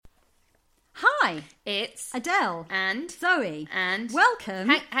Hi, It's Adele and Zoe, and welcome.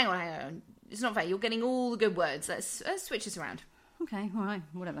 Hang on. It's not fair. You're getting all the good words. Let's switch this around. Okay, all right,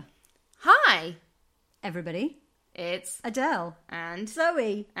 whatever. Hi, Everybody, it's Adele, and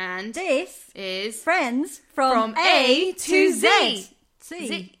Zoe, and this is friends from A to Z.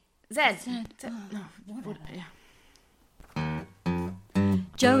 Z.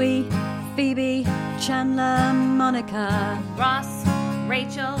 Joey, Phoebe, Chandler, Monica. Ross,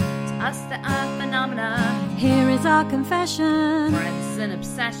 Rachel, to us the phenomena. Here is our confession Friends an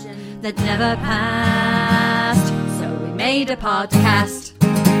obsession. that never passed, so we made a podcast.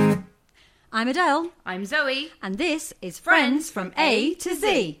 I'm Adele, I'm Zoe. and this is Friends from A to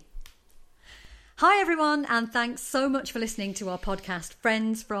Z. Hi everyone, and thanks so much for listening to our podcast,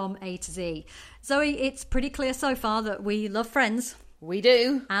 Friends from A to Z. Zoe, it's pretty clear so far that we love Friends, We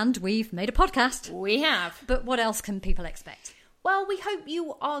do. and we've made a podcast. We have. But what else can people expect? Well, we hope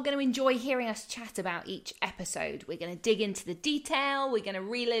you are going to enjoy hearing us chat about each episode. We're going to dig into the detail, we're going to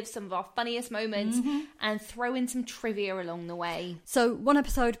relive some of our funniest moments, and throw in some trivia along the way. So, one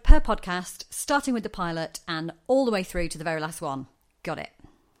episode per podcast, starting with the pilot and all the way through to the very last one. Got it.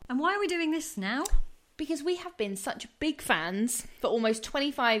 And why are we doing this now? Because we have been such big fans for almost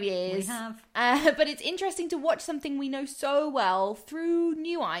 25 years. We have. But it's interesting to watch something we know so well through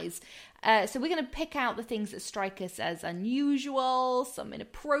new eyes. So we're going to pick out the things that strike us as unusual, some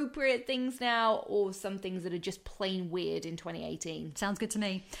inappropriate things now, or some things that are just plain weird in 2018. Sounds good to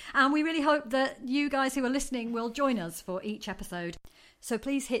me. And we really hope that you guys who are listening will join us for each episode. So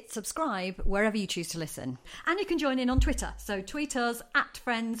please hit subscribe wherever you choose to listen. And you can join in on Twitter. So tweet us at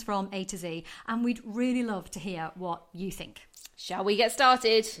Friends from A to Z. And we'd really love to hear what you think. Shall we get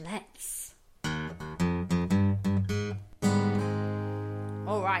started? Let's.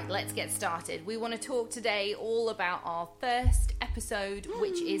 All right, let's get started. We want to talk today all about our first episode,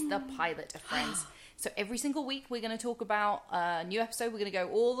 which is the pilot of Friends. So every single week we're going to talk about a new episode. We're going to go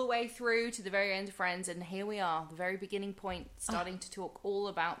all the way through to the very end of Friends. And here we are, the very beginning point, starting to talk all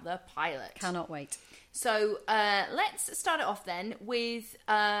about the pilot. Cannot wait. So let's start it off then with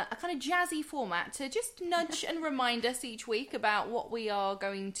a kind of jazzy format to just nudge and remind us each week about what we are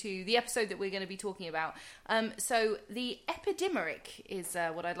going to, the episode that we're going to be talking about. So the epidimeric is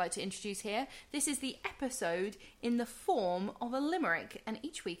what I'd like to introduce here. This is the episode in the form of a limerick, and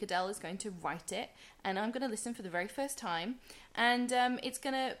each week Adele is going to write it, and I'm going to listen for the very first time, and it's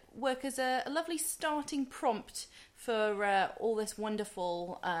going to work as a lovely starting prompt for all this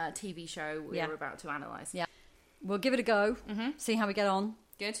wonderful TV show we're about to analyse. Yeah. We'll give it a go, see how we get on.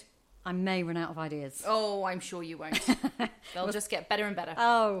 Good. I may run out of ideas. Oh, I'm sure you won't. They'll just get better and better.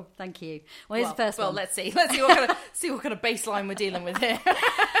 Oh, thank you. Well, here's the first one. Well, let's see. Let's see what kind of baseline we're dealing with here.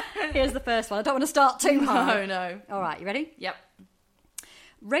 Here's the first one. I don't want to start too high. No. All right, you ready? Yep.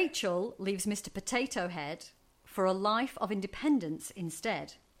 Rachel leaves Mr. Potato Head for a life of independence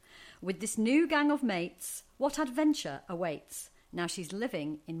instead. With this new gang of mates, what adventure awaits? Now she's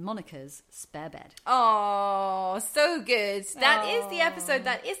living in Monica's spare bed. Oh, so good. That is the episode.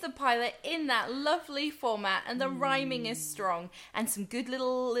 That is the pilot in that lovely format, and the rhyming is strong, and some good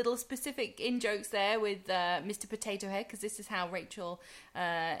little specific in-jokes there with Mr. Potato Head, because this is how Rachel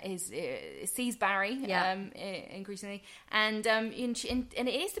sees Barry increasingly, and it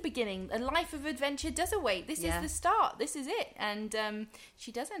is the beginning. A life of adventure does await. This is the start. This is it, and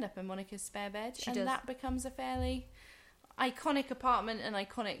she does end up in Monica's spare bed, that becomes a fairly iconic apartment and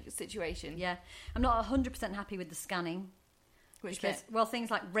iconic situation. Yeah. I'm not 100% happy with the scanning. Which because, well,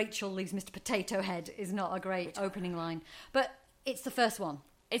 things like Rachel leaves Mr. Potato Head is not a great opening line. But it's the first one.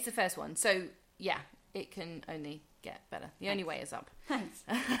 It's the first one. So, yeah, it can only get better. The only way is up. Thanks.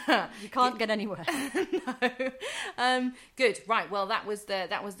 You can't get anywhere. No. Good. Right. Well, that was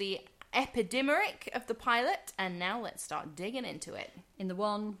the epidimeric of the pilot, and now let's start digging into it. In the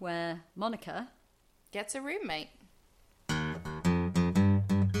one where Monica gets a roommate.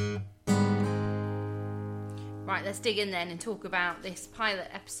 Right, let's dig in then and talk about this pilot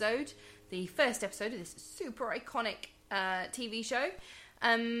episode, the first episode of this super iconic TV show,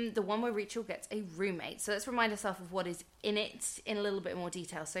 the one where Rachel gets a roommate. So let's remind ourselves of what is in it in a little bit more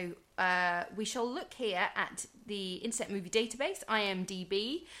detail. So we shall look here at the Internet Movie Database,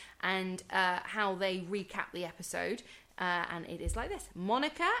 IMDb, and how they recap the episode. And it is like this.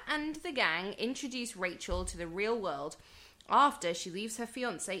 Monica and the gang introduce Rachel to the real world after she leaves her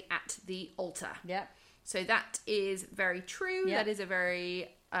fiancé at the altar. Yep. So that is very true. Yep. That is a very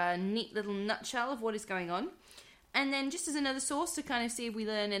neat little nutshell of what is going on. And then just as another source to kind of see if we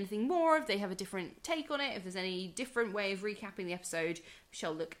learn anything more, if they have a different take on it, if there's any different way of recapping the episode, we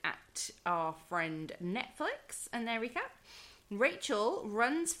shall look at our friend Netflix and their recap. Rachel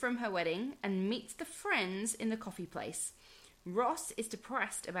runs from her wedding and meets the friends in the coffee place. Ross is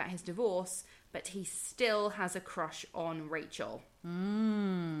depressed about his divorce, but he still has a crush on Rachel.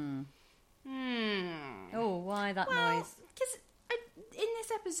 Oh, why that noise? Because in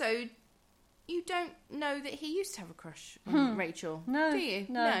this episode, you don't know that he used to have a crush on Rachel. No, do you?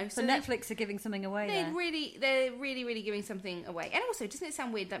 No. So Netflix are giving something away there. They're really giving something away. And also, doesn't it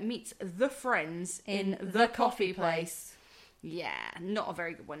sound weird that meets the friends in the coffee place? Yeah, not a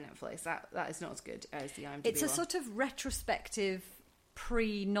very good one, Netflix. That is not as good as the IMDb It's a one. sort of retrospective,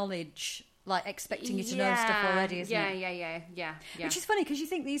 pre-knowledge, like expecting you to know stuff already, isn't it? Yeah. Which is funny because you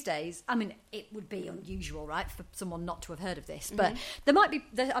think these days, I mean, it would be unusual, right, for someone not to have heard of this. But there might be,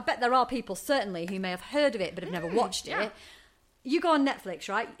 I bet there are people certainly who may have heard of it but have never watched it. You go on Netflix,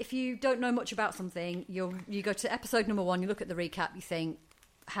 right? If you don't know much about something, you go to episode number 1, you look at the recap, you think,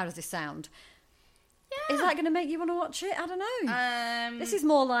 how does this sound? Yeah. Is that going to make you want to watch it? I don't know. This is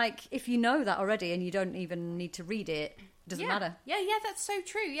more like if you know that already and you don't even need to read it, doesn't matter. Yeah, that's so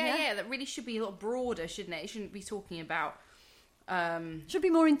true. Yeah. That really should be a lot broader, shouldn't it? It shouldn't be talking about... Should be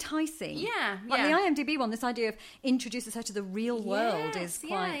more enticing. Yeah. Like the IMDb one, this idea of introduces her to the real world is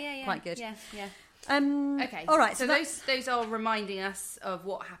quite good. Yeah. Okay. All right. So those are reminding us of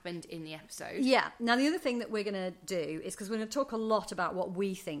what happened in the episode. Yeah. Now the other thing that we're going to do is because we're going to talk a lot about what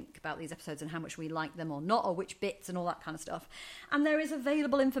we think about these episodes and how much we like them or not, or which bits and all that kind of stuff. And there is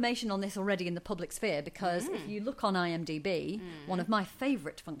available information on this already in the public sphere because if you look on IMDb, one of my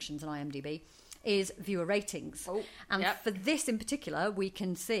favourite functions on IMDb is viewer ratings. For this in particular, we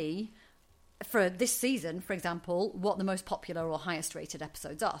can see, for this season, for example, what the most popular or highest rated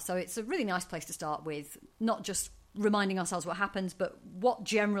episodes are. So it's a really nice place to start with, not just reminding ourselves what happens, but what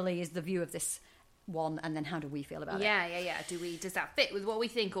generally is the view of this one, and then how do we feel about it? Yeah. Does that fit with what we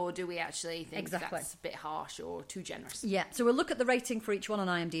think, or do we actually think that's a bit harsh or too generous? Yeah, so we'll look at the rating for each one on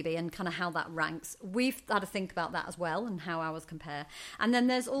IMDb and kind of how that ranks. We've had to think about that as well and how ours compare. And then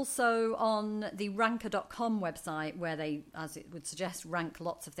there's also on the ranker.com website where they, as it would suggest, rank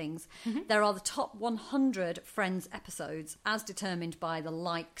lots of things. There are the top 100 Friends episodes as determined by the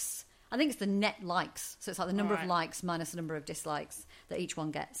likes. I think it's the net likes. So it's like the number of likes minus the number of dislikes that each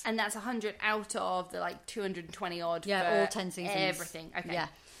one gets. And that's 100 out of the 220 odd. Yeah, all 10 seasons. Everything. Okay. Yeah.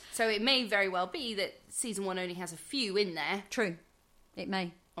 So it may very well be that season 1 only has a few in there. True. It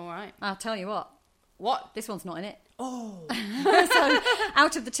may. All right. I'll tell you what. What? This one's not in it. Oh. So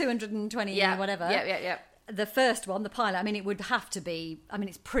out of the 220 or whatever. Yeah. The first one, the pilot, I mean, it would have to be, I mean,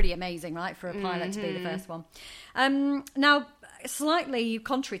 it's pretty amazing, right, for a pilot to be the first one. Now, slightly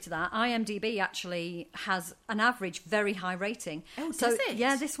contrary to that, IMDb actually has an average very high rating. Oh, does it?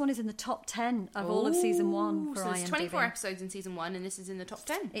 Yeah, this one is in the top 10 of all of season 1 for so IMDb. there's 24 episodes in season 1, and this is in the top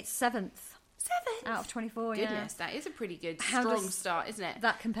 10. It's 7th. 7th? Out of 24, Goodness, that is a pretty good, How strong does start, isn't it?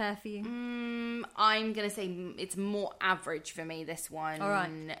 that compare for you? I'm going to say it's more average for me, this one, All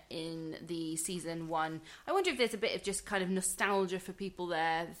right. in the season 1. I wonder if there's a bit of just kind of nostalgia for people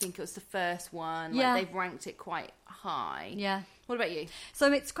there. I think it was the first one. Yeah. They've ranked it quite high. Yeah. What about you?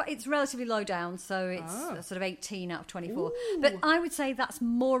 So it's relatively low down, so it's sort of 18 out of 24. But I would say that's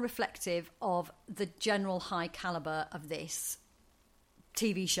more reflective of the general high calibre of this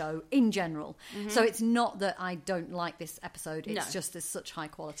TV show in general. So it's not that I don't like this episode, it's just there's such high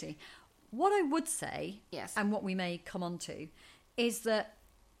quality. What I would say, Yes. and what we may come on to, is that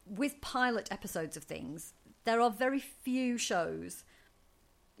with pilot episodes of things, there are very few shows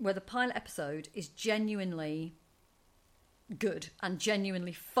where the pilot episode is genuinely good and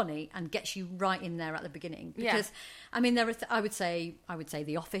genuinely funny and gets you right in there at the beginning. Because I mean, there are I would say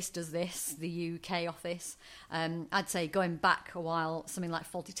The Office does this, the UK Office. I'd say going back a while, something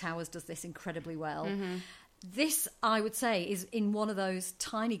like Fawlty Towers does this incredibly well. This, I would say, is in one of those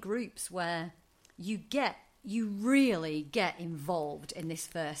tiny groups where you really get involved in this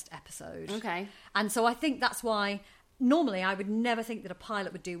first episode. Okay. And so I think that's why normally I would never think that a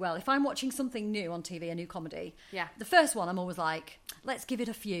pilot would do well. If I'm watching something new on TV, a new comedy, the first one I'm always like, let's give it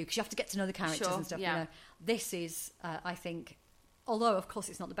a few, because you have to get to know the characters and stuff. Yeah. You know, this is, I think, although of course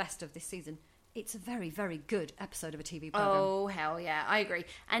it's not the best of this season, it's a very, very good episode of a TV program. Oh, hell yeah. I agree.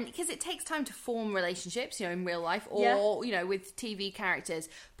 And because it takes time to form relationships, in real life or, with TV characters.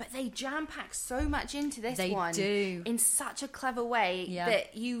 But they jam-pack so much into this one. They do. In such a clever way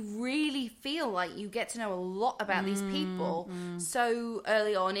that you really feel like you get to know a lot about these people so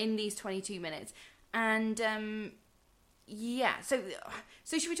early on in these 22 minutes. And, Yeah, so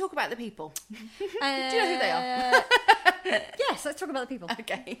should we talk about the people? Do you know who they are? Yes, let's talk about the people.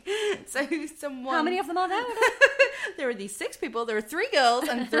 Okay, so someone... How many of them are there? There are these 6 people. There are 3 girls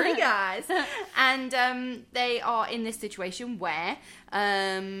and 3 guys, and they are in this situation where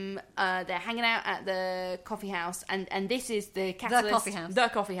they're hanging out at the coffee house, and this is the catalyst. The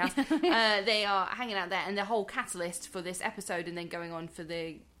coffee house. They are hanging out there, and the whole catalyst for this episode, and then going on for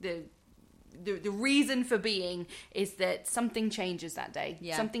the reason for being is that something changes that day.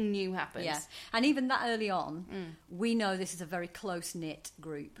 Yeah. Something new happens. Yeah. And even that early on, we know this is a very close-knit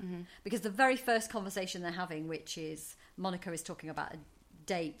group. Mm-hmm. Because the very first conversation they're having, which is Monica is talking about a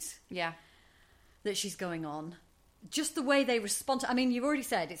date that she's going on, just the way they respond to... I mean, you've already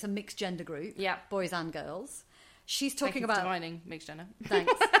said it's a mixed gender group. Yeah. Boys and girls. She's talking about... defining mixed gender.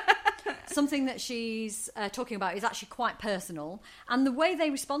 Thanks. Something that she's talking about is actually quite personal, and the way they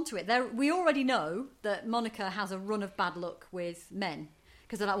respond to it, we already know that Monica has a run of bad luck with men,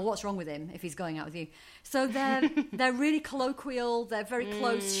 because they're like, well, what's wrong with him if he's going out with you? So they're really colloquial, they're very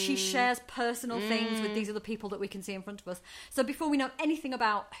close. She shares personal things with these other people that we can see in front of us. So before we know anything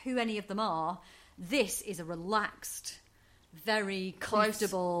about who any of them are, this is a relaxed, very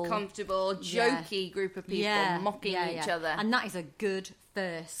comfortable, jokey group of people mocking each other, and that is a good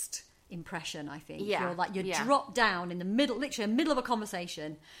first impression, I think. You're dropped down in the middle, literally in the middle of a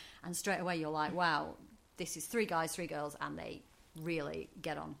conversation, and straight away you're like, wow, this is 3 guys, 3 girls, and they really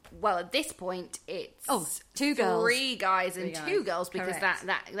get on. Well, at this point it's 2 girls, 3 guys and 2 girls, because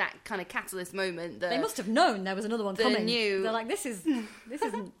that kind of catalyst moment, they must have known there was another one coming. They're like, this isn't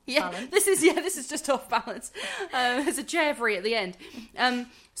balanced. This is just off balance. There's a chair free at the end.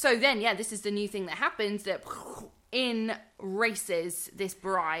 So then this is the new thing that happens, that in races this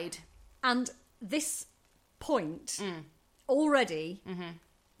bride. And this point, already,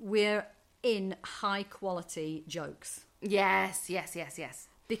 we're in high quality jokes. Yes.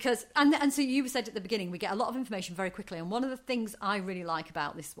 Because, and so you said at the beginning, we get a lot of information very quickly. And one of the things I really like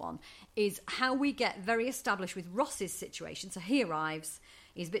about this one is how we get very established with Ross's situation. So he arrives,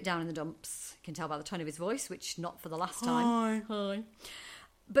 he's a bit down in the dumps. You can tell by the tone of his voice, which not for the last time. Hi.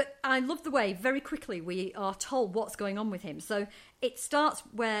 But I love the way, very quickly, we are told what's going on with him. So it starts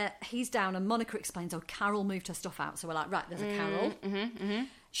where he's down and Monica explains, Carol moved her stuff out. So we're like, right, there's a Carol.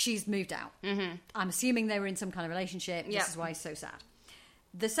 She's moved out. I'm assuming they were in some kind of relationship. This is why he's so sad.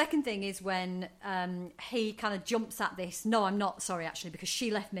 The second thing is when he kind of jumps at this, no, I'm not sorry, actually, because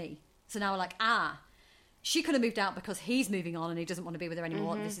she left me. So now we're like, she could have moved out because he's moving on and he doesn't want to be with her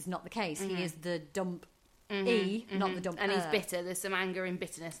anymore. This is not the case. He is the dump. Not the dump. And he's bitter. There's some anger and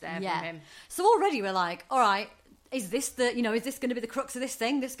bitterness there from him. So already we're like, all right, is this going to be the crux of this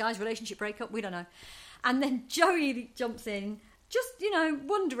thing? This guy's relationship breakup? We don't know. And then Joey jumps in, just,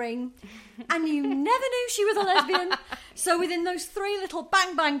 wondering, and you never knew she was a lesbian. So within those 3 little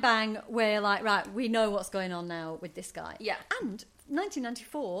bang, bang, bang, we're like, right, we know what's going on now with this guy. Yeah. And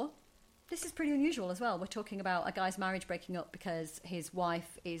 1994... this is pretty unusual as well. We're talking about a guy's marriage breaking up because his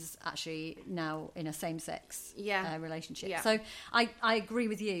wife is actually now in a same-sex relationship. Yeah. So I agree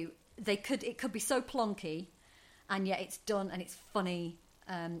with you. It could be so plonky, and yet it's done and it's funny,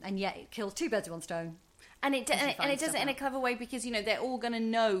 and yet it kills 2 birds with 1 stone. And it does it in a clever way because, they're all going to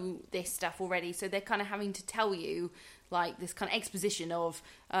know this stuff already. So they're kind of having to tell you, like, this kind of exposition of,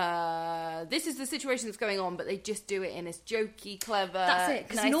 this is the situation that's going on, but they just do it in this jokey, clever,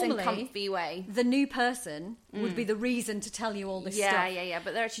 nice normally, and comfy way. The new person would be the reason to tell you all this stuff. Yeah.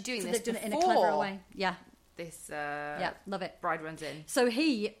 But they're actually doing this they've done it in a clever way. Yeah. This love it. bride runs in. So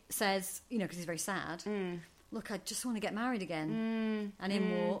he says, because he's very sad, look, I just want to get married again. And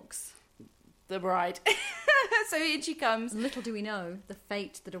in walks... the bride. So in she comes. Little do we know the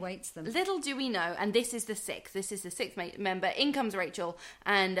fate that awaits them. Little do we know, and this is the 6th. This is the 6th member. In comes Rachel,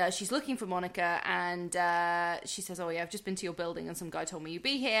 and she's looking for Monica, and she says, I've just been to your building, and some guy told me you'd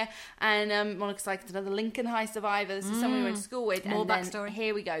be here. And Monica's like, it's another Lincoln High survivor. This is someone we went to school with. More and backstory. Then,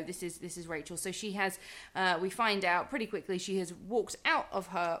 here we go. This is Rachel. So she has, we find out pretty quickly, she has walked out of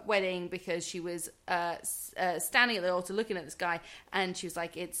her wedding because she was standing at the altar looking at this guy, and she was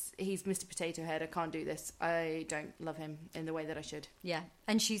like, he's Mr. Potato Head. I can't do this. I don't love him in the way that I should. Yeah.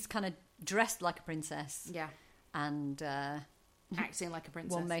 And she's kind of dressed like a princess. Yeah. And acting like a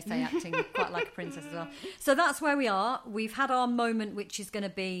princess. One may say acting quite like a princess as well. So that's where we are. We've had our moment, which is going to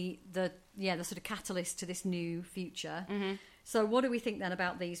be the sort of catalyst to this new future. So what do we think then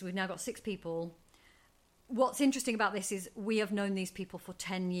about these? We've now got 6 people. What's interesting about this is we have known these people for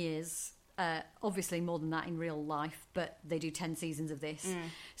 10 years. Obviously more than that in real life, but they do 10 seasons of this.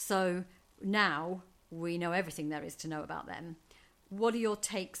 So now we know everything there is to know about them. what are your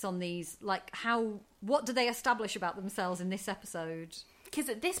takes on these? Like, what do they establish about themselves in this episode? Because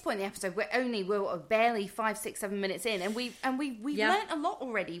at this point in the episode, we're barely 5, 6, 7 minutes in, and we've learnt a lot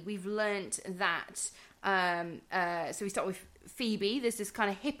already. We've learnt that. So we start with Phoebe. There's this kind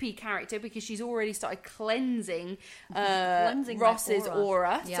of hippie character because she's already started cleansing Ross's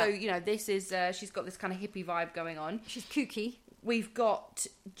aura. Yeah. So this is she's got this kind of hippie vibe going on. She's kooky. We've got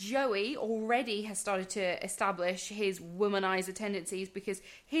Joey already has started to establish his womanizer tendencies because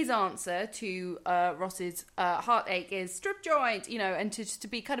his answer to Ross's heartache is strip joint, and to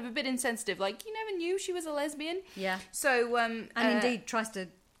be kind of a bit insensitive, like, you never knew she was a lesbian. Yeah. So, and indeed tries to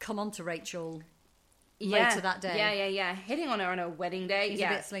come on to Rachel later that day. Yeah. Hitting on her on her wedding day. He's a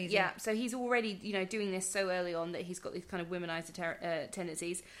bit sleazy. Yeah, so he's already, doing this so early on that he's got these kind of womanizer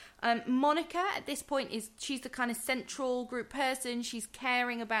tendencies. Monica, at this point, she's the kind of central group person. She's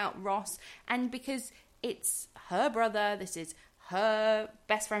caring about Ross. And because it's her brother, this is her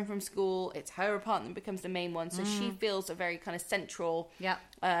best friend from school, it's her apartment becomes the main one. So she feels a very kind of central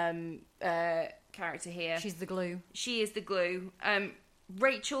character here. She's the glue. She is the glue.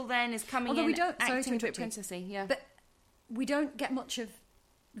 Rachel then is coming in, acting a bit princessy, yeah. But we don't get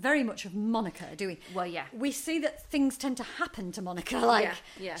very much of Monica, do we? Well, yeah. We see that things tend to happen to Monica, like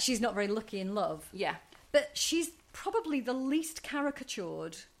yeah. she's not very lucky in love. Yeah. But she's probably the least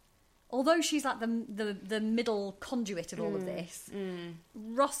caricatured, although she's like the middle conduit of all of this.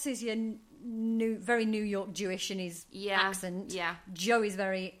 Ross is your very New York Jewish in his accent. Yeah. Joe is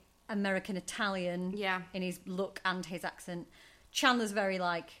very American Italian in his look and his accent. Chandler's very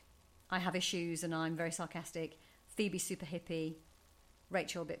like, I have issues and I'm very sarcastic. Phoebe's super hippie.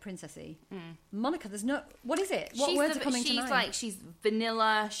 Rachel a bit princessy. Monica, there's no... What is it? What words are coming to mind? She's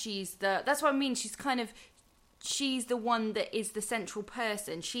vanilla. That's what I mean. She's the one that is the central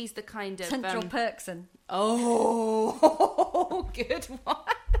person. She's the kind of... Central person. Oh, good one.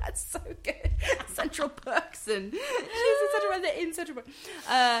 That's so good. Central person. She's the central person in Central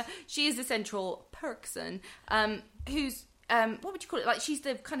Park. She is the central person who's... what would you call it? Like, she's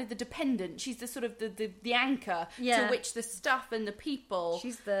the kind of the dependent. She's the sort of the anchor to which the stuff and the people.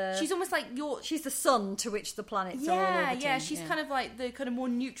 She's almost like She's the sun to which the planets are all orbiting. Yeah. She's kind of like the kind of more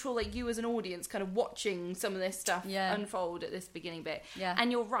neutral, like you as an audience, kind of watching some of this stuff unfold at this beginning bit. Yeah. And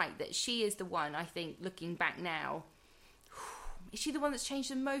you're right that she is the one. I think looking back now. Is she the one that's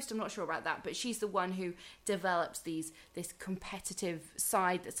changed the most? I'm not sure about that, but she's the one who develops this competitive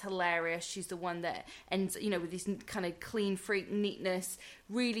side that's hilarious. She's the one that ends, with this kind of clean freak neatness,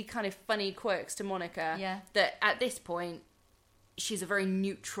 really kind of funny quirks to Monica. Yeah. That at this point, she's a very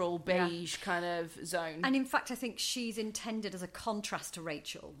neutral beige kind of zone. And in fact, I think she's intended as a contrast to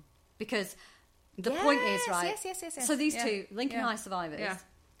Rachel because the point is, right? Yes. So these two, Lincoln High survivors,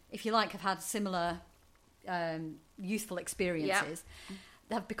 if you like, have had similar youthful experiences.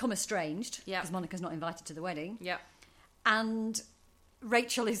 They have become estranged because Monica's not invited to the wedding. Yeah. And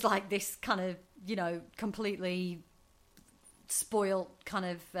Rachel is like this kind of, completely spoiled, kind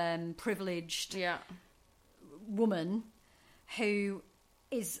of privileged woman who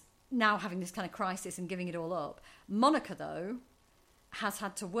is now having this kind of crisis and giving it all up. Monica, though, has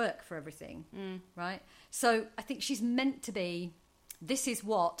had to work for everything, right? So I think she's meant to be... This is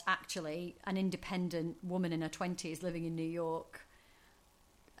what, actually, an independent woman in her 20s living in New York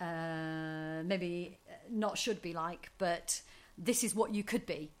maybe not should be like, but this is what you could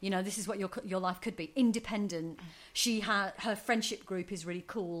be. This is what your life could be. Independent. Her friendship group is really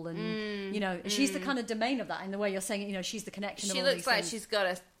cool, and, she's the kind of domain of that in the way you're saying it, she's the connection of all these things. She looks like she's got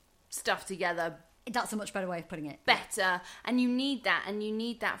her stuff together. That's a much better way of putting it. Better. And you need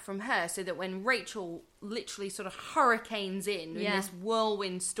that from her so that when Rachel literally sort of hurricanes in this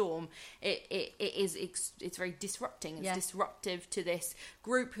whirlwind storm, it's very disrupting. It's disruptive to this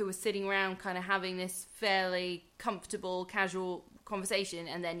group who are sitting around kind of having this fairly comfortable, casual conversation,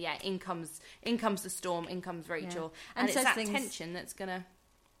 and then in comes the storm, in comes Rachel. And it's that tension that's going to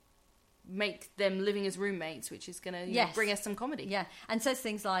make them living as roommates, which is going to bring us some comedy. Yeah, and says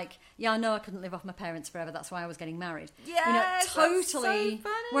things like, I know I couldn't live off my parents forever, that's why I was getting married. Yes, totally. That's so funny.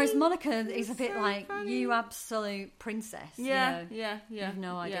 Whereas Monica is a bit like, funny. You absolute princess. Yeah. You have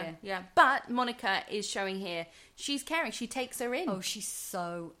no idea. Yeah. But Monica is showing here, she's caring, she takes her in. Oh, she's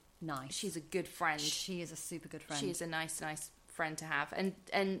so nice. She's a good friend. She is a super good friend. She is a nice friend to have.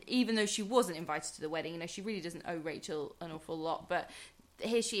 And even though she wasn't invited to the wedding, she really doesn't owe Rachel an awful lot, but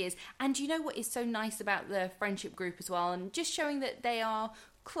here she is. And you know what is so nice about the friendship group as well, and just showing that they are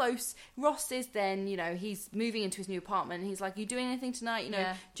close. Ross is then, he's moving into his new apartment, and he's like, you doing anything tonight?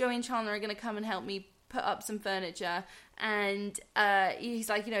 Joey and Chandler are going to come and help me put up some furniture, and he's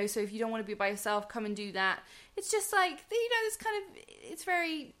like, you know, so if you don't want to be by yourself, come and do that. It's just like, you know, it's kind of, it's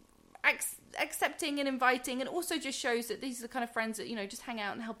very accepting and inviting, and also just shows that these are the kind of friends that, you know, just hang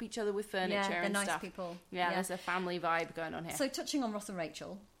out and help each other with furniture and nice stuff. people. Yeah, there's a family vibe going on here. So touching on Ross and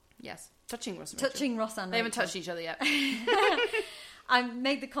Rachel. Yes, touching Ross and Touching Ross and Rachel. They haven't touched each other yet. I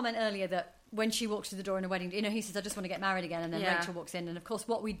made the comment earlier that when she walks through the door in a wedding, you know, he says, I just want to get married again, and then Rachel walks in, and of course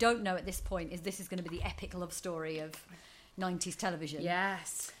what we don't know at this point is this is going to be the epic love story of 90s television.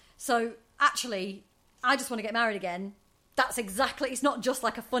 Yes. So actually, I just want to get married again. That's exactly, it's not just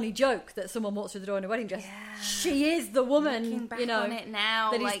like a funny joke that someone walks through the door in a wedding dress. Yeah. She is the woman, Looking back you know, on it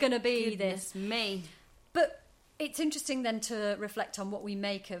now, that he's going to be this. Me. But it's interesting then to reflect on what we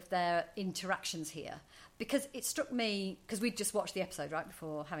make of their interactions here. Because it struck me, because we'd just watched the episode right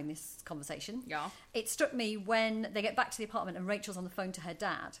before having this conversation. Yeah. It struck me when they get back to the apartment and Rachel's on the phone to her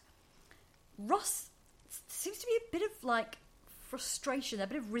dad. Ross seems to be a bit of like frustration, a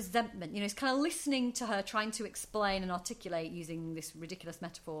bit of resentment. You know, he's kind of listening to her, trying to explain and articulate using this ridiculous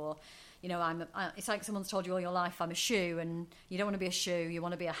metaphor. You know, it's like someone's told you all your life, I'm a shoe, and you don't want to be a shoe, you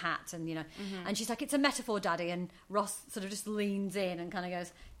want to be a hat, and, you know. Mm-hmm. And she's like, it's a metaphor, Daddy. And Ross sort of just leans in and kind of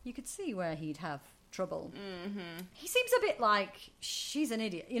goes, you could see where he'd have trouble. Mm-hmm. He seems a bit like, she's an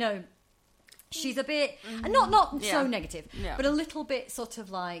idiot. You know, she's a bit, and not so negative, but a little bit sort of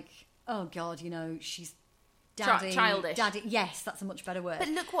like, oh, God, you know, she's childish. Daddy, yes, that's a much better word. But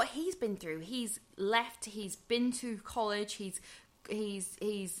look what he's been through. He's left. He's been to college. He's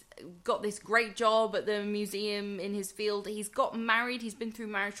got this great job at the museum in his field. He's got married. He's been through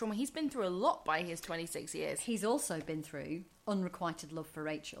marriage trauma. He's been through a lot by his 26 years. He's also been through unrequited love for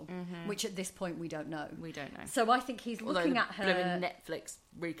Rachel, which at this point we don't know. We don't know. So I think he's looking at her. Although Netflix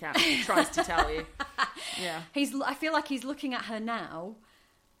recap tries to tell you. Yeah. I feel like he's looking at her now.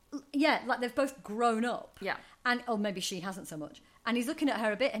 Yeah, like they've both grown up. Yeah. And, oh, maybe she hasn't so much. And he's looking at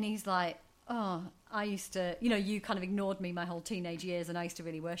her a bit and he's like, oh, I used to, you know, you kind of ignored me my whole teenage years and I used to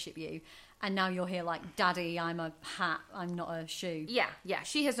really worship you. And now you're here like, Daddy, I'm a hat, I'm not a shoe. Yeah.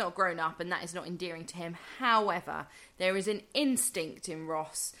 She has not grown up and that is not endearing to him. However, there is an instinct in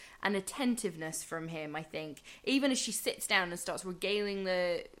Ross, an attentiveness from him, I think. Even as she sits down and starts regaling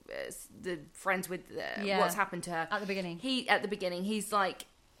the friends with what's happened to her. At the beginning.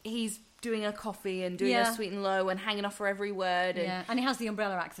 He's doing a coffee and doing a sweet and low and hanging off her every word. And he has the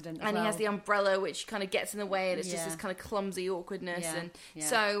umbrella accident as well. He has the umbrella, which kind of gets in the way, and it's just this kind of clumsy awkwardness. Yeah.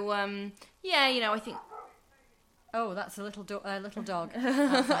 So, you know, I think... Oh, that's a little dog. A little dog,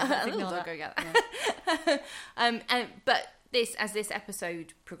 go get that. But as this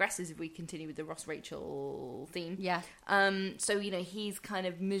episode progresses, if we continue with the Ross-Rachel theme. Yeah. So, you know, he's kind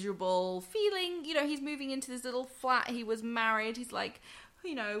of miserable, feeling, you know, he's moving into this little flat. He was married. He's like...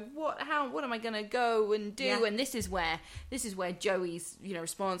 You know, what am I going to go and do? Yeah. And this is where Joey's, you know,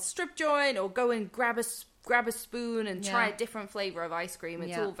 response, strip joint or go and grab a spoon and try a different flavour of ice cream.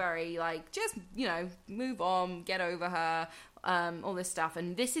 It's all very like, just, you know, move on, get over her, all this stuff.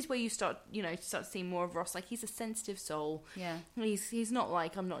 And this is where you start seeing more of Ross. Like, he's a sensitive soul. Yeah. He's not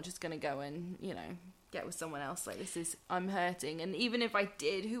like, I'm not just going to go and, you know, get with someone else. Like, I'm hurting. And even if I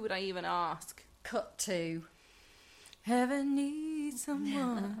did, who would I even ask? Cut to... Heaven needs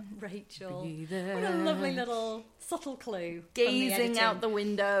someone. Rachel. What a lovely little subtle clue. Gazing out the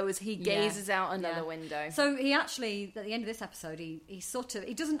window as he gazes out another window. So he actually, at the end of this episode, he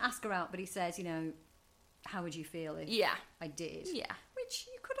doesn't ask her out, but he says, you know, how would you feel if I did? Yeah. Which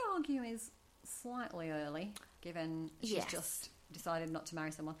you could argue is slightly early, given she's just decided not to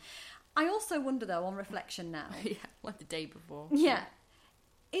marry someone. I also wonder, though, on reflection now. Like the day before. Yeah.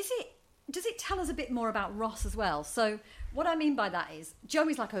 Does it tell us a bit more about Ross as well? So what I mean by that is,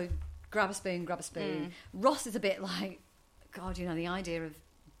 Joey's like, oh, grab a spoon. Ross is a bit like, God, you know, the idea of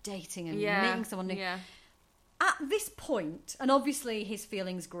dating and meeting someone new. Yeah. At this point, and obviously his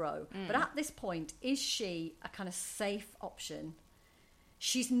feelings grow, but at this point, is she a kind of safe option?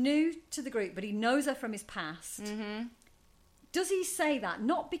 She's new to the group, but he knows her from his past. Mm-hmm. Does he say that?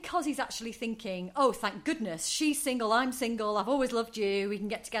 Not because he's actually thinking, oh, thank goodness, she's single, I'm single, I've always loved you, we can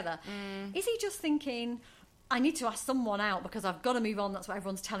get together. Is he just thinking, I need to ask someone out because I've got to move on, that's what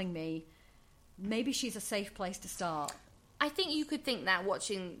everyone's telling me. Maybe she's a safe place to start. I think you could think that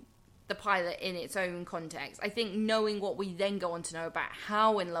watching the pilot in its own context. I think knowing what we then go on to know about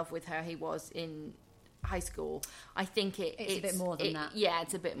how in love with her he was in high school, I think it's a bit more than that. Yeah,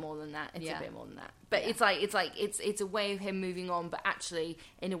 it's a bit more than that. It's a bit more than that. But it's a way of him moving on, but actually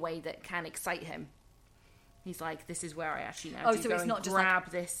in a way that can excite him. He's like, this is where I actually now so it's not just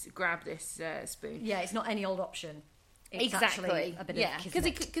grab this spoon. Yeah, it's not any old option. it's actually a bit of because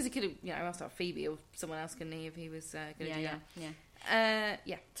kismet. he could have, you know, asked out Phoebe or someone else, couldn't he, if he was going to do that?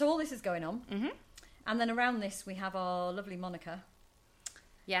 Yeah. So all this is going on, and then around this we have our lovely Monica,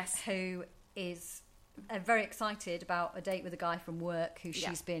 who is very excited about a date with a guy from work who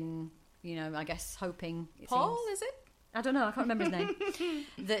she's been, you know, I guess hoping. Paul, is it? I don't know. I can't remember his name.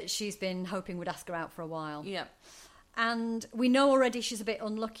 That she's been hoping would ask her out for a while. Yeah. And we know already she's a bit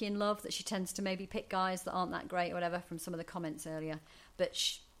unlucky in love, that she tends to maybe pick guys that aren't that great or whatever from some of the comments earlier. But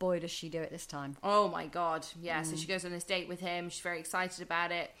boy, does she do it this time. Oh my God. Yeah. So she goes on this date with him. She's very excited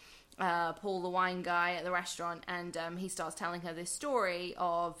about it. Paul, the wine guy at the restaurant, and he starts telling her this story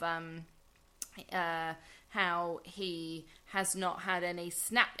of how he has not had any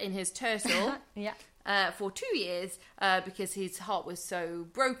snap in his turtle. For 2 years, because his heart was so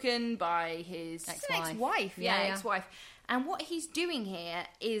broken by his ex-wife. Ex-wife. And what he's doing here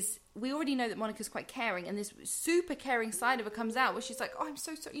is, we already know that Monica's quite caring, and this super caring side of her comes out, where she's like, "Oh, I'm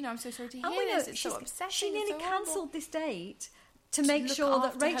so sorry. You know, I'm so sorry to hear this. It's so upsetting. She nearly so cancelled this date to make sure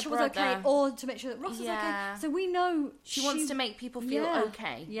that Rachel was okay, or to make sure that Ross was okay. So we know she wants to make people feel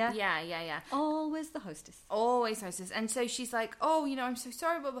okay. Yeah. Always the hostess. Always hostess. And so she's like, "Oh, you know, I'm so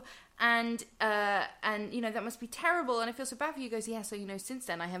sorry, blah, blah. And you know, that must be terrible, and I feel so bad for you." He goes, so you know, since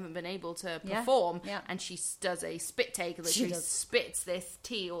then I haven't been able to perform. And she does a spit take, literally spits this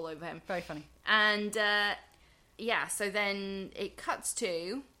tea all over him. Very funny. And so then it cuts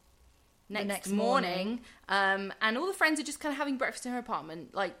to next morning, and all the friends are just kind of having breakfast in her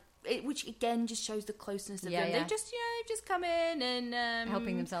apartment, which again just shows the closeness of them. They've just come in and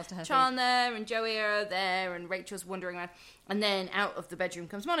helping themselves to her. Chandler and Joey are there, and Rachel's wandering around, and then out of the bedroom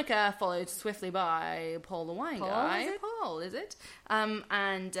comes Monica, followed swiftly by Paul, the wine guy. Paul, is it?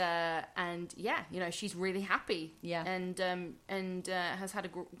 And you know, she's really happy. And has had a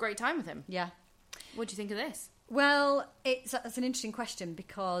great time with him. What do you think of this? Well, it's an interesting question,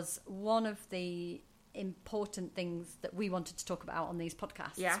 because one of the important things that we wanted to talk about on these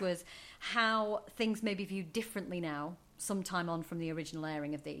podcasts was how things may be viewed differently now, sometime on from the original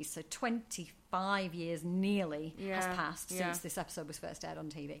airing of these. So 25 years nearly has passed since this episode was first aired on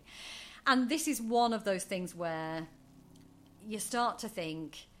TV. And this is one of those things where you start to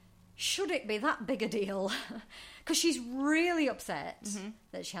think, should it be that big a deal? Because she's really upset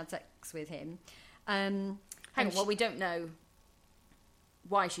that she had sex with him. Hang on, well, we don't know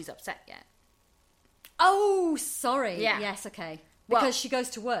why she's upset yet. Oh, sorry. Yes, okay. Because she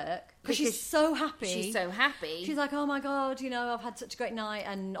goes to work. Because she's so happy. She's so happy. She's like, oh my God, you know, I've had such a great night.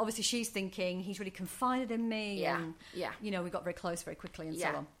 And obviously she's thinking, he's really confided in me. And, you know, we got very close very quickly and so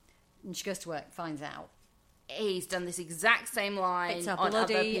on. And she goes to work, finds out. He's done this exact same line on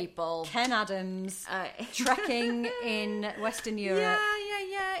other people. Ken Adams trekking in Western Europe.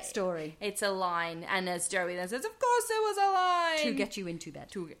 Story. It's a line, and as Joey then says, "Of course it was a line to get you into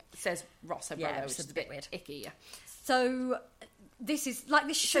bed." Says Ross, her brother, which is a bit weird, icky. So this is like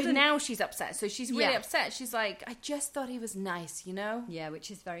this. So now she's upset. So she's really upset. She's like, "I just thought he was nice, you know." Yeah,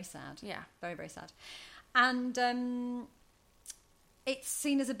 which is very sad. Yeah, very very sad. And it's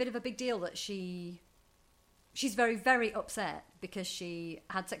seen as a bit of a big deal that she's very, very upset because she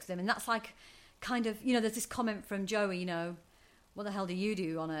had sex with him. And that's like, kind of, you know, there's this comment from Joey, you know, what the hell do you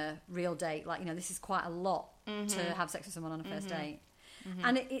do on a real date? Like, you know, this is quite a lot to have sex with someone on a first date.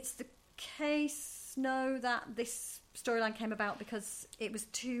 And it's the case, that this storyline came about because it was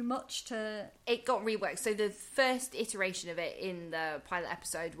too much to... It got reworked. So the first iteration of it in the pilot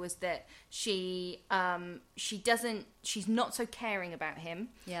episode was that she's not so caring about him.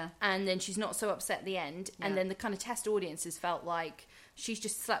 Yeah. And then she's not so upset at the end. Yeah. And then the kind of test audiences felt like she's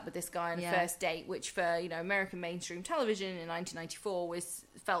just slept with this guy on a first date, which for, you know, American mainstream television in 1994 was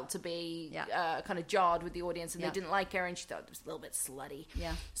felt to be kind of jarred with the audience, and they didn't like her, and she thought it was a little bit slutty.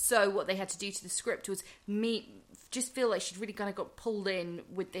 Yeah. So what they had to do to the script was just feel like she'd really kind of got pulled in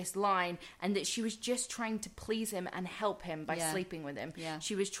with this line, and that she was just trying to please him and help him by sleeping with him. Yeah.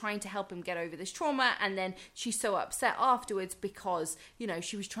 She was trying to help him get over this trauma, and then she's so upset afterwards because, you know,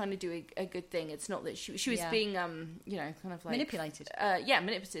 she was trying to do a good thing. It's not that she was being, you know, kind of like... manipulated.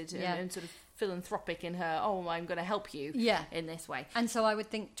 Manipulated and sort of philanthropic in her, I'm going to help you in this way. And so I would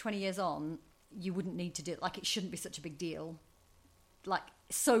think 20 years on, you wouldn't need to do it. Like, it shouldn't be such a big deal. Like,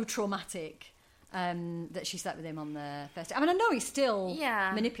 so traumatic that she slept with him on the first day. I mean, I know he still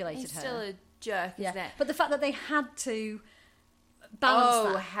manipulated her. He's still a jerk, isn't it? But the fact that they had to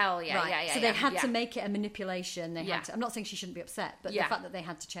balance that. Hell yeah, right. So they had to make it a manipulation. They had to, I'm not saying she shouldn't be upset, but the fact that they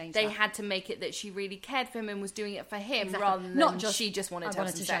had to change They had to make it that she really cared for him and was doing it for him rather than not just, she just wanted to have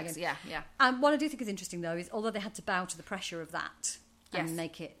some sex. Yeah. What I do think is interesting, though, is although they had to bow to the pressure of that Yes. and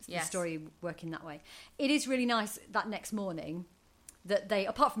make it the Yes. story work in that way. It is really nice that next morning that they,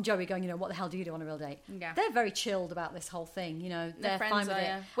 apart from Joey going, what the hell do you do on a real date? Yeah. They're very chilled about this whole thing. They're friends fine with are, it.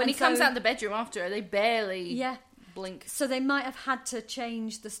 yeah. When And he comes so- out the bedroom after her, they barely yeah. blink. So they might have had to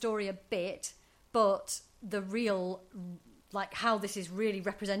change the story a bit, but the real, like how this is really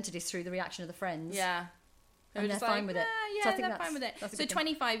represented is through the reaction of the friends. Yeah. And they're just fine with it. Yeah, So I think they're fine with it. that's a So good thing.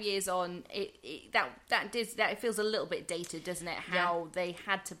 25 years on, that feels a little bit dated, doesn't it? How they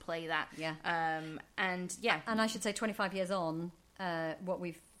had to play that. Yeah. And yeah. And I should say 25 years on, what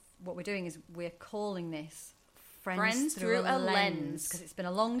we're doing is we're calling this Friends through a lens. Because it's been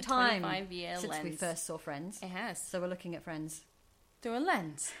a long time 25-year since we lens. first saw Friends. It has. So we're looking at Friends. Through a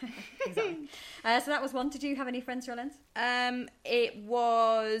lens. Exactly. So that was one. Did you have any Friends through a lens? It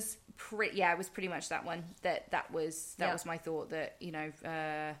was it was pretty much that one. That was Yeah. my thought. That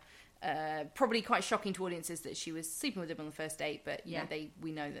probably quite shocking to audiences that she was sleeping with him on the first date, but Yeah.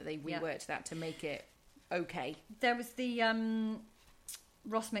 we know that they reworked that to make it okay. There was the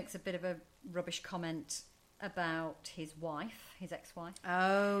Ross makes a bit of a rubbish comment about his wife, his ex-wife.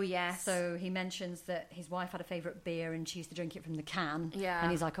 Oh yes. So he mentions that his wife had a favourite beer and she used to drink it from the can. Yeah.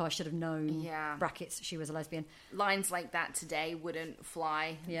 And he's like, oh, I should have known. Yeah. Brackets, she was a lesbian. Lines like that today wouldn't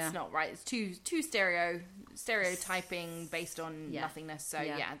fly. Yeah. It's not right. It's too stereotyping based on Yeah. nothingness. So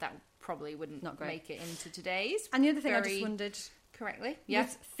Yeah. that probably wouldn't Not great. make it into today's. And the other thing I very just wondered correctly.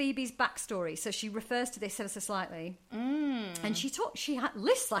 was Phoebe's backstory. So she refers to this ever so slightly. And she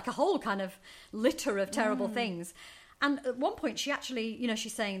lists like a whole kind of litter of terrible things. And at one point she actually,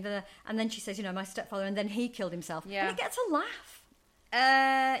 she's saying and then she says, my stepfather, and then he killed himself. Yeah. And it gets a laugh.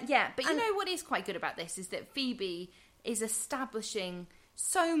 But you know what is quite good about this is that Phoebe is establishing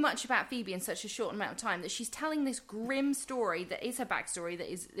so much about Phoebe in such a short amount of time that she's telling this grim story that is her backstory.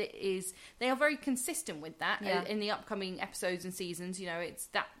 That is they are very consistent with that Yeah. in the upcoming episodes and seasons. It's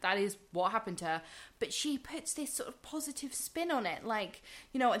that is what happened to her, but she puts this sort of positive spin on it. Like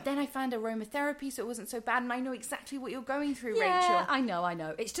and then I found aromatherapy, so it wasn't so bad, and I know exactly what you're going through, Yeah, Rachel. I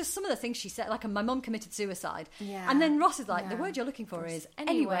know. It's just some of the things she said, like my mum committed suicide. Yeah. And then Ross is like, the Yeah. word you're looking for is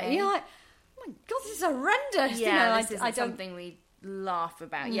Anyway. anyway. You're like, oh my God, this is horrendous. Yeah, this isn't I don't. something we laugh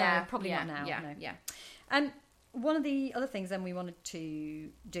about. No, Yeah, probably yeah, not now, Yeah, no. yeah. One of the other things then we wanted to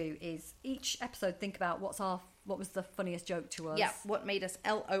do is each episode think about what was the funniest joke to us. Yeah, what made us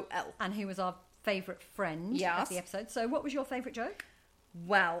LOL? And who was our favourite friend Yes. of the episode. So what was your favourite joke?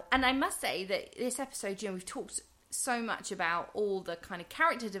 Well, and I must say that this episode, we've talked so much about all the kind of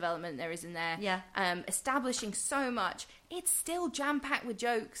character development there is in there. Yeah. Establishing so much. It's still jam-packed with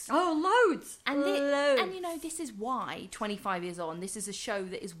jokes. Oh, loads. And loads. this is why 25 years on, this is a show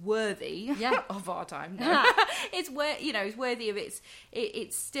that is worthy Yeah. of our time. No. It's worthy of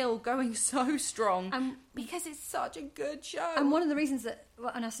it's still going so strong because it's such a good show. And one of the reasons that,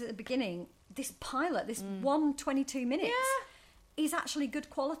 and I said at the beginning, this pilot, this 122 minutes, is actually good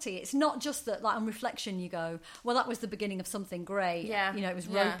quality. It's not just that, like, on reflection, you go, well, that was the beginning of something great. Yeah. It was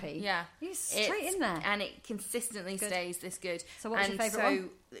Yeah. ropey. Yeah. It's straight in there. And it consistently Good. stays this good. So what's your favourite one?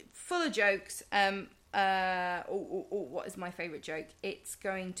 Full of jokes. What is my favourite joke? It's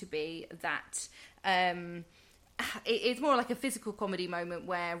going to be that... it's more like a physical comedy moment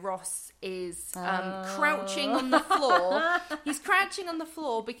where Ross is crouching on the floor. He's crouching on the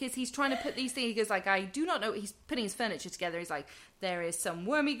floor because he's trying to put these things. He goes like, I do not know. He's putting his furniture together. He's like, there is some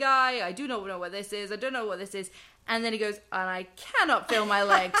wormy guy. I do not know what this is. I don't know what this is. And then he goes, and I cannot feel my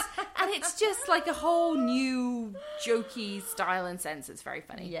legs. And it's just like a whole new jokey style and sense. It's very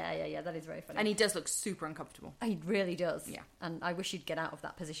funny. Yeah, that is very funny. And he does look super uncomfortable. He really does. Yeah. And I wish you'd get out of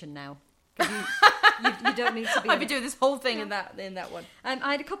that position now. 'Cause you don't need to be. I've been doing this whole thing in that one.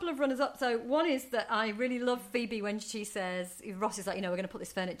 I had a couple of runners-up. So one is that I really love Phoebe when she says, Ross is like, we're going to put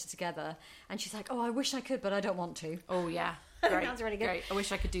this furniture together. And she's like, oh, I wish I could, but I don't want to. Oh, yeah. Great. That's really good. Great. I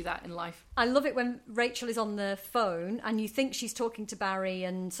wish I could do that in life. I love it when Rachel is on the phone and you think she's talking to Barry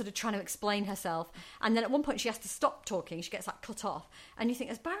and sort of trying to explain herself. And then at one point she has to stop talking. She gets like cut off. And you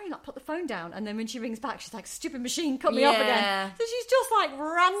think, has Barry not put the phone down? And then when she rings back, she's like, stupid machine, cut me off again. So she's just like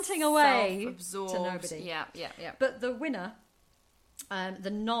ranting away Self-absorbed. to nobody. Yeah. But the winner, the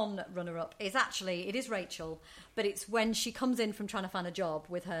non-runner-up, it is Rachel, but it's when she comes in from trying to find a job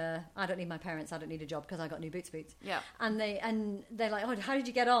with her, I don't need my parents, I don't need a job because I got new boots. Yeah. And they're like, oh, how did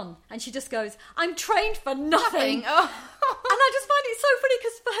you get on? And she just goes, I'm trained for nothing. Oh. And I just find it so funny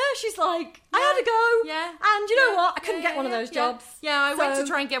because for her, she's like, I had to go. Yeah. And you know what? I couldn't get one of those jobs. Yeah, I went So- to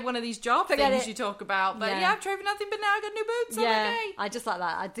try and get one of these job Forget things it. you talk about. But Yeah. I've trained for nothing, but now I got new boots. Yeah, Okay. I just like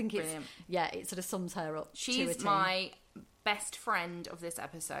that. I think Brilliant. it sort of sums her up. to a She's T. my best friend of this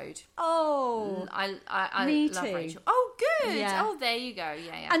episode. Oh, I me love too. Rachel. Oh, good. Yeah. Oh, there you go.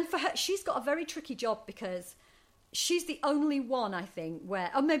 Yeah. And for her, she's got a very tricky job because she's the only one, I think,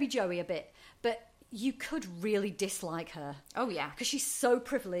 where, or maybe Joey a bit, but you could really dislike her. Oh, yeah. Because she's so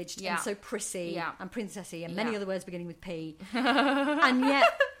privileged and so prissy and princessy and many other words beginning with P. And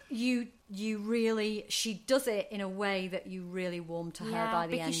yet she does it in a way that you really warm to her by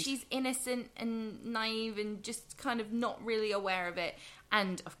the end. Because she's innocent and naive and just kind of not really aware of it.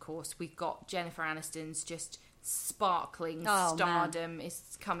 And, of course, we've got Jennifer Aniston's just sparkling stardom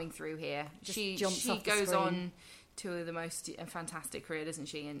is coming through here. She goes on to the most fantastic career, doesn't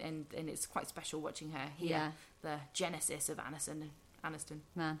she? And it's quite special watching her here, the genesis of Aniston.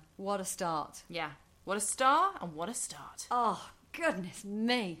 Man, what a start. Yeah. What a star and what a start. Oh, goodness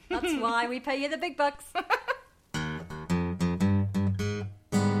me. That's why we pay you the big bucks.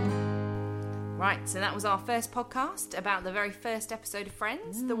 Right, so that was our first podcast about the very first episode of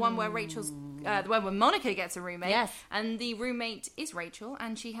Friends, the one where where Monica gets a roommate. Yes. And the roommate is Rachel,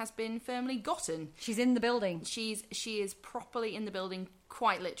 and she has been firmly gotten. She's in the building. She is properly in the building,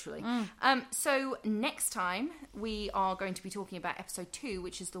 quite literally. So next time we are going to be talking about episode 2,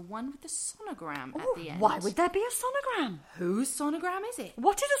 which is the one with the sonogram at the end. Why would there be a sonogram? Whose sonogram is it?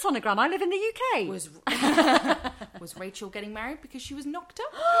 What is a sonogram? I live in the UK. Was Rachel getting married because she was knocked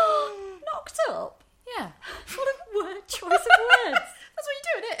up? Knocked up? Yeah. What a word choice of words. That's what you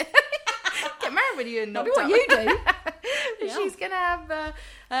do, isn't it? Get married when you're knocked That'd be what you do. She's going to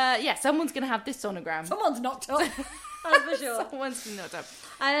have... someone's going to have this sonogram. Someone's knocked up. That's for sure. Someone's been knocked up.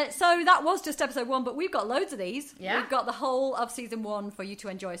 So that was just episode 1, but we've got loads of these. Yeah. We've got the whole of season 1 for you to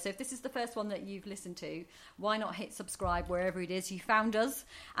enjoy. So if this is the first one that you've listened to, why not hit subscribe wherever it is you found us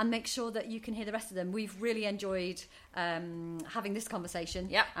and make sure that you can hear the rest of them. We've really enjoyed having this conversation.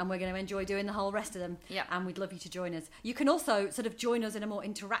 Yep. And we're going to enjoy doing the whole rest of them. Yep. And we'd love you to join us. You can also sort of join us in a more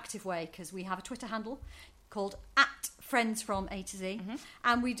interactive way because we have a Twitter handle called @Friends from A to Z,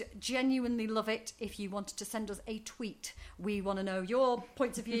 and we'd genuinely love it if you wanted to send us a tweet. We want to know your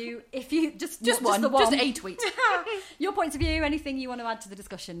points of view. If you just a tweet, your points of view, anything you want to add to the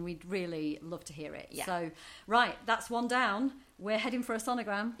discussion, we'd really love to hear it. Yeah. So, right, that's one down. We're heading for a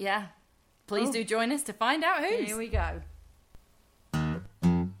sonogram. Yeah, please do join us to find out whose. Here we go.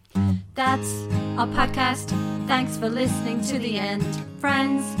 That's our podcast. Thanks for listening to the end.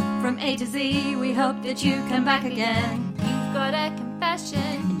 Friends from A to Z, we hope that you come back again. You've got a confession,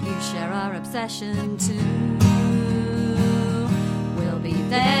 and you share our obsession too. We'll be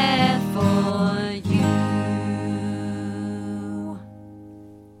there